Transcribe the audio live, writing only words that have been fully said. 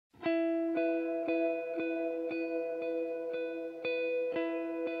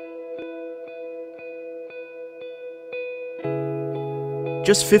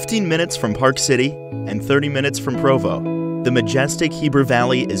Just 15 minutes from Park City and 30 minutes from Provo, the majestic Heber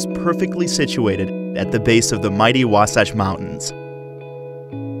Valley is perfectly situated at the base of the mighty Wasatch Mountains.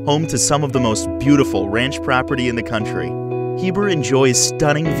 Home to some of the most beautiful ranch property in the country, Heber enjoys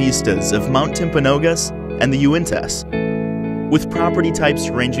stunning vistas of Mount Timpanogos and the Uintas. With property types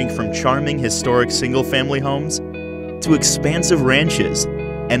ranging from charming historic single-family homes to expansive ranches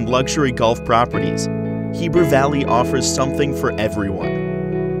and luxury golf properties, Heber Valley offers something for everyone.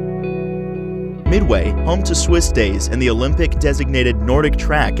 Midway, home to Swiss Days and the Olympic-designated Nordic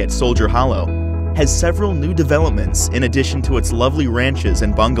track at Soldier Hollow, has several new developments in addition to its lovely ranches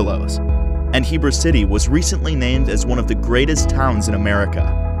and bungalows. And Heber City was recently named as one of the greatest towns in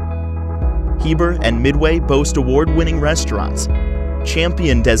America. Heber and Midway boast award-winning restaurants,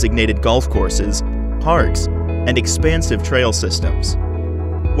 champion-designated golf courses, parks, and expansive trail systems.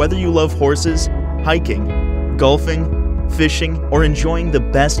 Whether you love horses, hiking, golfing, fishing, or enjoying the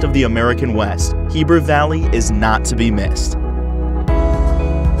best of the American West, Heber Valley is not to be missed.